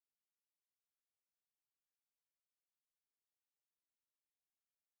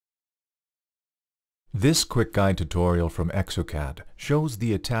This quick guide tutorial from exocad shows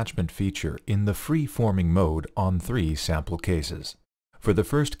the attachment feature in the free-forming mode on 3 sample cases. For the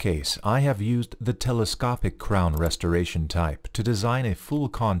first case, I have used the telescopic crown restoration type to design a full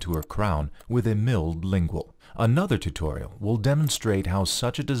contour crown with a milled lingual. Another tutorial will demonstrate how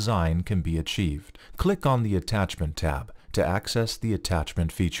such a design can be achieved. Click on the Attachment tab to access the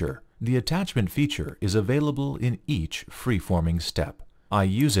attachment feature. The attachment feature is available in each free-forming step. I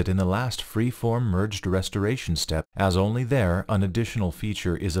use it in the last free-form merged restoration step, as only there an additional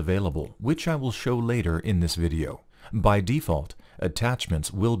feature is available, which I will show later in this video. By default,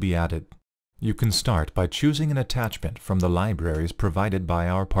 attachments will be added. You can start by choosing an attachment from the libraries provided by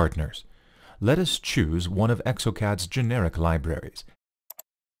our partners. Let us choose one of exocad's generic libraries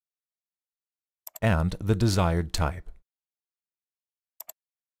and the desired type.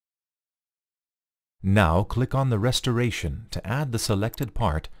 Now click on the restoration to add the selected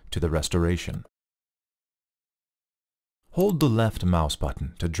part to the restoration. Hold the left mouse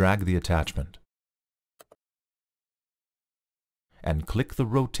button to drag the attachment, and click the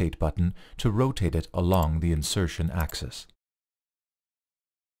rotate button to rotate it along the insertion axis.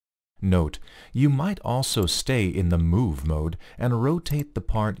 Note, you might also stay in the move mode and rotate the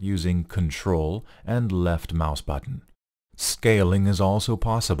part using Ctrl and left mouse button. Scaling is also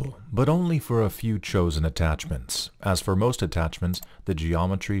possible, but only for a few chosen attachments. As for most attachments, the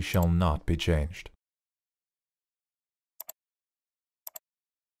geometry shall not be changed.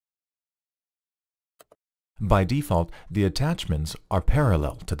 By default, the attachments are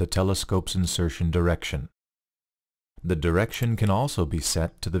parallel to the telescope's insertion direction. The direction can also be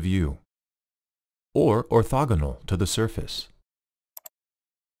set to the view, or orthogonal to the surface.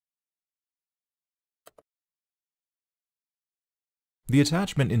 The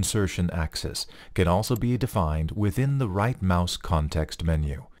attachment insertion axis can also be defined within the right mouse context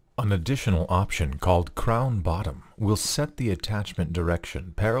menu. An additional option called Crown Bottom will set the attachment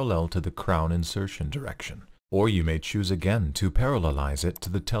direction parallel to the crown insertion direction, or you may choose again to parallelize it to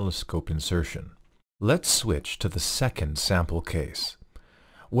the telescope insertion. Let's switch to the second sample case.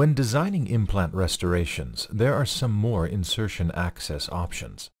 When designing implant restorations, there are some more insertion access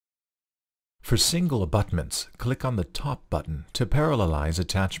options. For single abutments, click on the top button to parallelize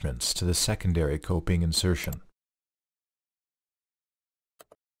attachments to the secondary coping insertion.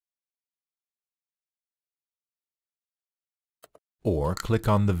 Or click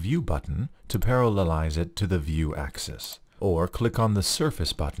on the View button to parallelize it to the view axis. Or click on the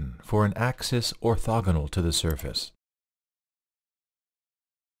Surface button for an axis orthogonal to the surface.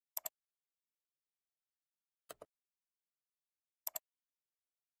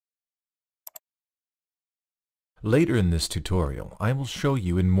 Later in this tutorial, I will show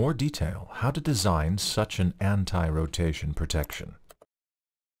you in more detail how to design such an anti-rotation protection.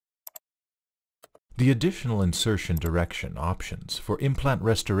 The additional insertion direction options for implant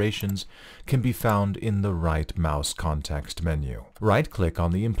restorations can be found in the right mouse context menu. Right-click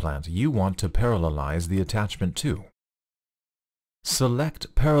on the implant you want to parallelize the attachment to.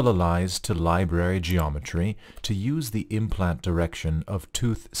 Select Parallelize to Library Geometry to use the implant direction of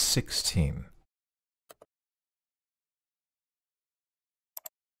tooth 16.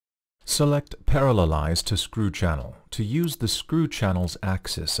 Select Parallelize to Screw Channel to use the screw channel's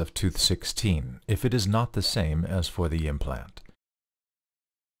axis of tooth 16 if it is not the same as for the implant.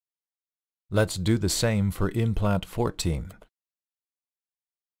 Let's do the same for implant 14.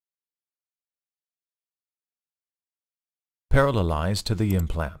 Parallelize to the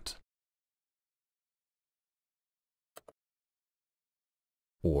implant,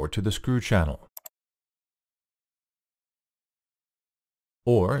 or to the screw channel.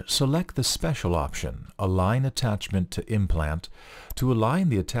 Or select the special option, Align Attachment to Implant, to align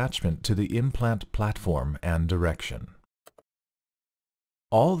the attachment to the implant platform and direction.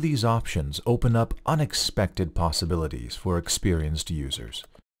 All these options open up unexpected possibilities for experienced users.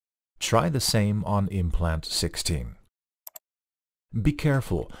 Try the same on implant 16. Be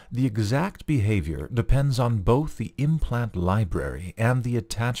careful, the exact behavior depends on both the implant library and the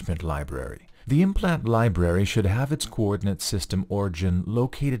attachment library. The implant library should have its coordinate system origin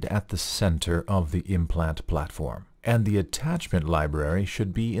located at the center of the implant platform, and the attachment library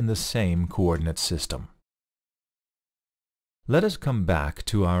should be in the same coordinate system. Let us come back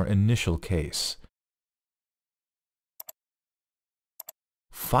to our initial case.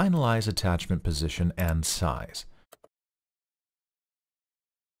 Finalize attachment position and size.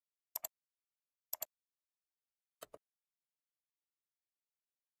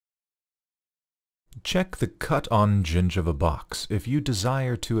 Check the Cut on Gingiva box if you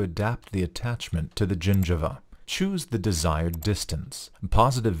desire to adapt the attachment to the gingiva. Choose the desired distance.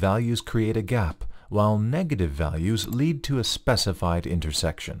 Positive values create a gap, while negative values lead to a specified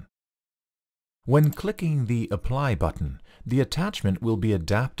intersection. When clicking the Apply button, the attachment will be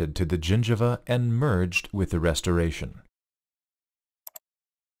adapted to the gingiva and merged with the restoration.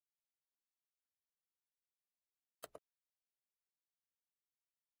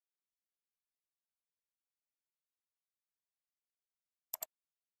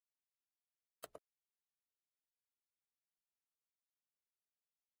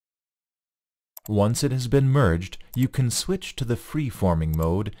 Once it has been merged, you can switch to the free-forming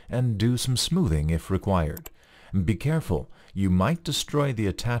mode and do some smoothing if required. Be careful, you might destroy the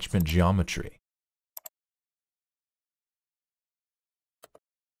attachment geometry.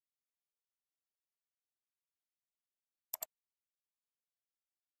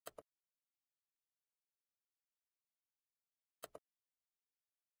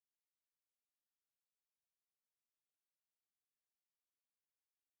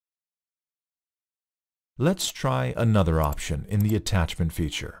 Let's try another option in the attachment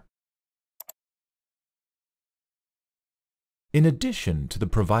feature. In addition to the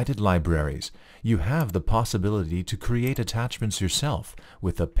provided libraries, you have the possibility to create attachments yourself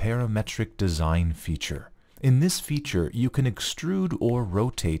with a parametric design feature. In this feature, you can extrude or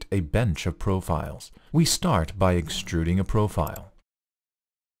rotate a bench of profiles. We start by extruding a profile.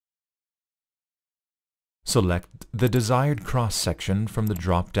 Select the desired cross-section from the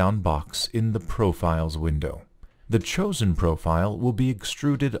drop-down box in the Profiles window. The chosen profile will be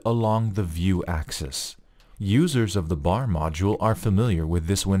extruded along the view axis. Users of the bar module are familiar with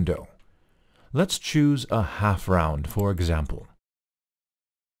this window. Let's choose a half round, for example.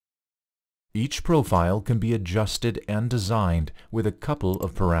 Each profile can be adjusted and designed with a couple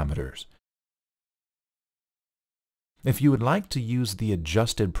of parameters. If you would like to use the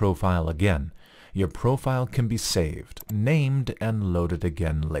adjusted profile again, your profile can be saved, named, and loaded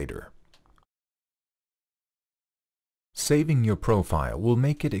again later. Saving your profile will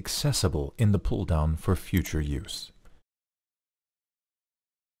make it accessible in the pull-down for future use.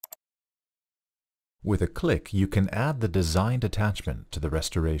 With a click, you can add the designed attachment to the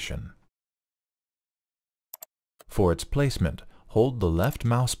restoration. For its placement, hold the left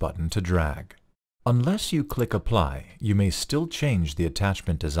mouse button to drag. Unless you click Apply, you may still change the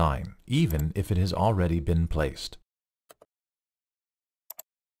attachment design, even if it has already been placed.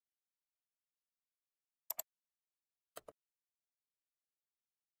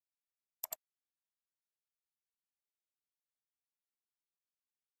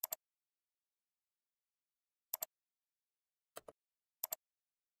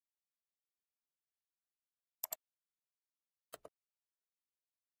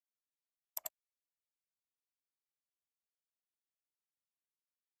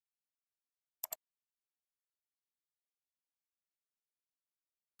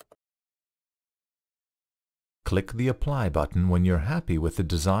 Click the Apply button when you're happy with the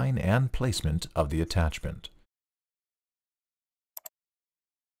design and placement of the attachment.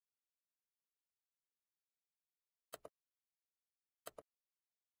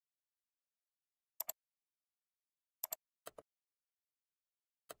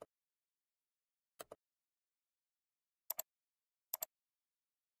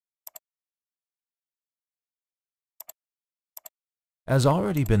 As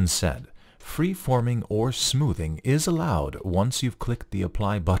already been said, free-forming or smoothing is allowed once you've clicked the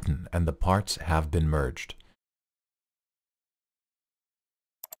Apply button and the parts have been merged.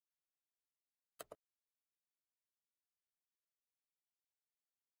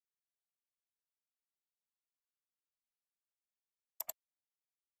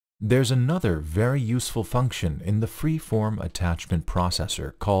 There's another very useful function in the freeform attachment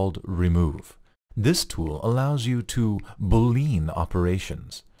processor called Remove. This tool allows you to Boolean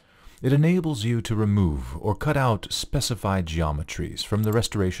operations. It enables you to remove or cut out specified geometries from the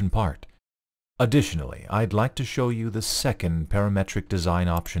restoration part. Additionally, I'd like to show you the second parametric design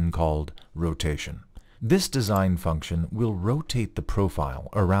option called Rotation. This design function will rotate the profile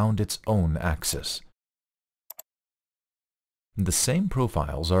around its own axis. The same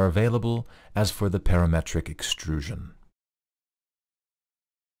profiles are available as for the parametric extrusion.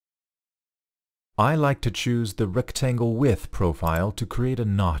 I like to choose the rectangle width profile to create a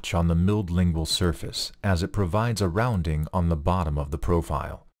notch on the milled lingual surface, as it provides a rounding on the bottom of the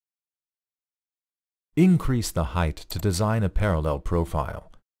profile. Increase the height to design a parallel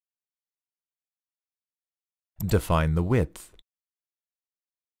profile. Define the width.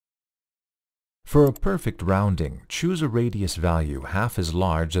 For a perfect rounding, choose a radius value half as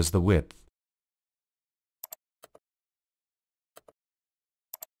large as the width.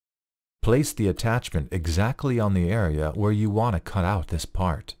 Place the attachment exactly on the area where you want to cut out this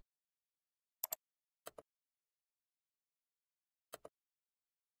part.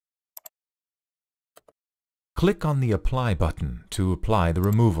 Click on the Apply button to apply the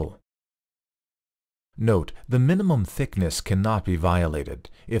removal. Note, the minimum thickness cannot be violated.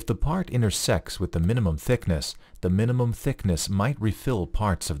 If the part intersects with the minimum thickness might refill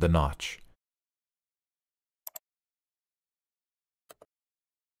parts of the notch.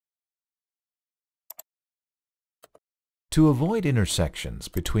 To avoid intersections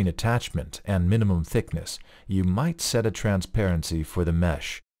between attachment and minimum thickness, you might set a transparency for the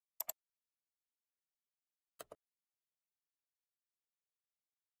mesh.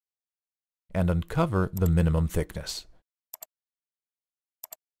 And uncover the minimum thickness.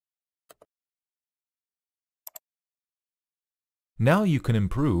 Now you can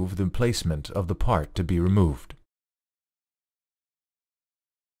improve the placement of the part to be removed.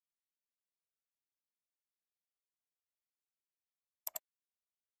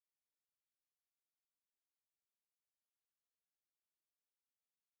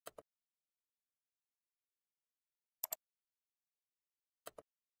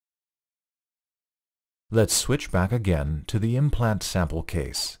 Let's switch back again to the implant sample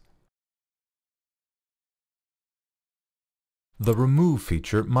case. The Remove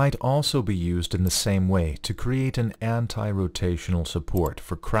feature might also be used in the same way to create an anti-rotational support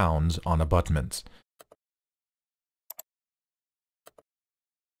for crowns on abutments.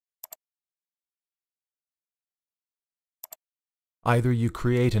 Either you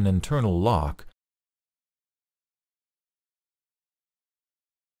create an internal lock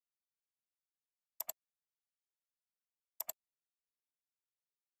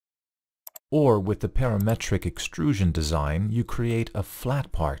or with the parametric extrusion design, you create a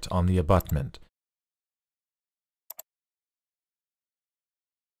flat part on the abutment.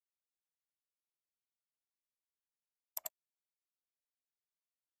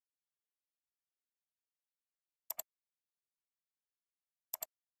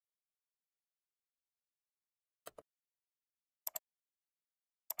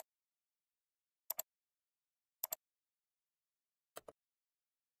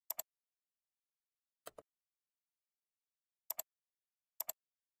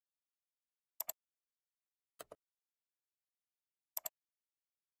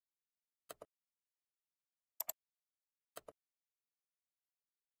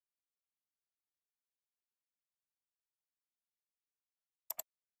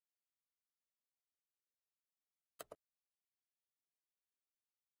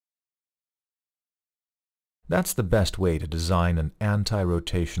 That's the best way to design an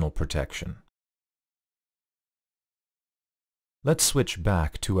anti-rotational protection. Let's switch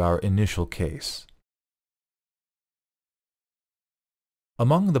back to our initial case.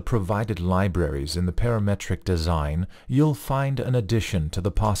 Among the provided libraries in the parametric design, you'll find an addition to the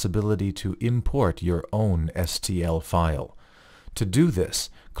possibility to import your own STL file. To do this,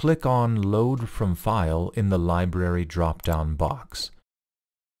 click on Load from File in the Library drop-down box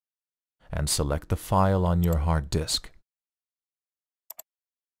and select the file on your hard disk.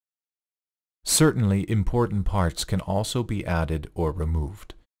 Certainly, important parts can also be added or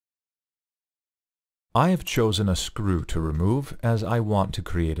removed. I have chosen a screw to remove as I want to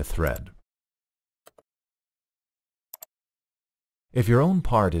create a thread. If your own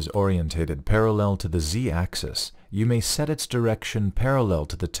part is orientated parallel to the Z-axis, you may set its direction parallel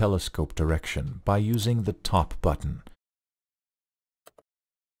to the telescope direction by using the top button.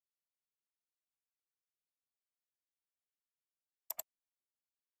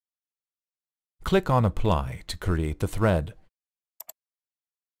 Click on Apply to create the thread.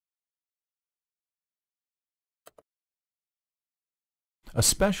 A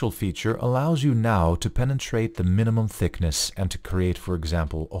special feature allows you now to penetrate the minimum thickness and to create, for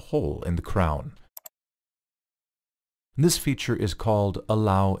example, a hole in the crown. This feature is called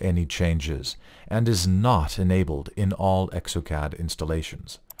Allow Any Changes and is not enabled in all exocad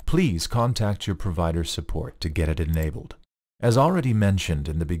installations. Please contact your provider's support to get it enabled. As already mentioned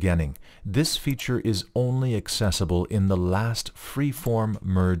in the beginning, this feature is only accessible in the last freeform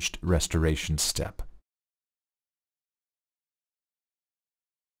merged restoration step.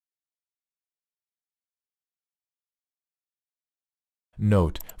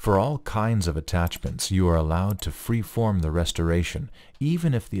 Note, for all kinds of attachments, you are allowed to freeform the restoration,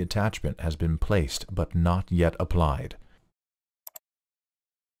 even if the attachment has been placed but not yet applied.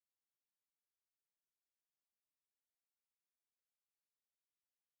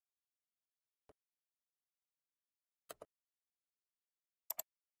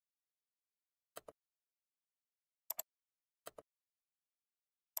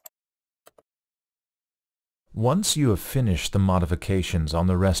 Once you have finished the modifications on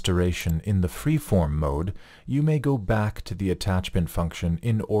the restoration in the freeform mode, you may go back to the attachment function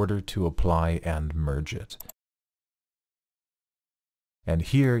in order to apply and merge it. And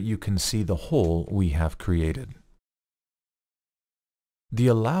here you can see the hole we have created. The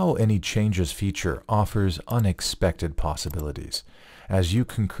Allow Any Changes feature offers unexpected possibilities, as you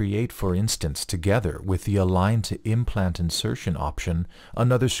can create, for instance, together with the Align to Implant Insertion option,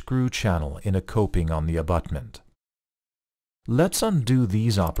 another screw channel in a coping on the abutment. Let's undo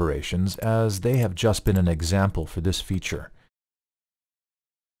these operations, as they have just been an example for this feature.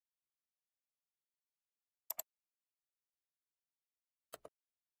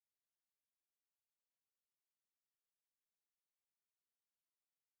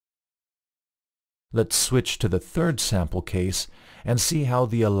 Let's switch to the third sample case and see how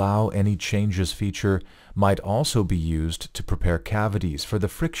the Allow Any Changes feature might also be used to prepare cavities for the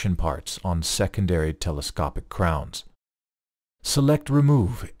friction parts on secondary telescopic crowns. Select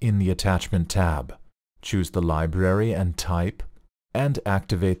Remove in the Attachment tab, choose the library and type, and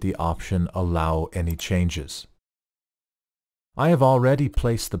activate the option Allow Any Changes. I have already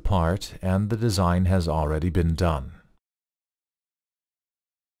placed the part and the design has already been done.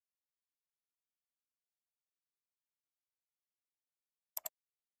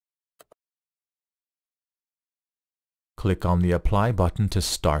 Click on the Apply button to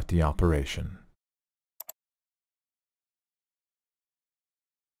start the operation.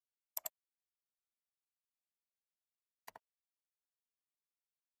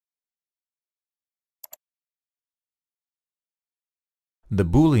 The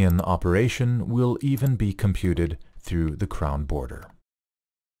Boolean operation will even be computed through the crown border.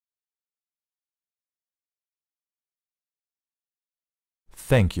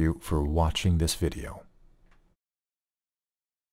 Thank you for watching this video.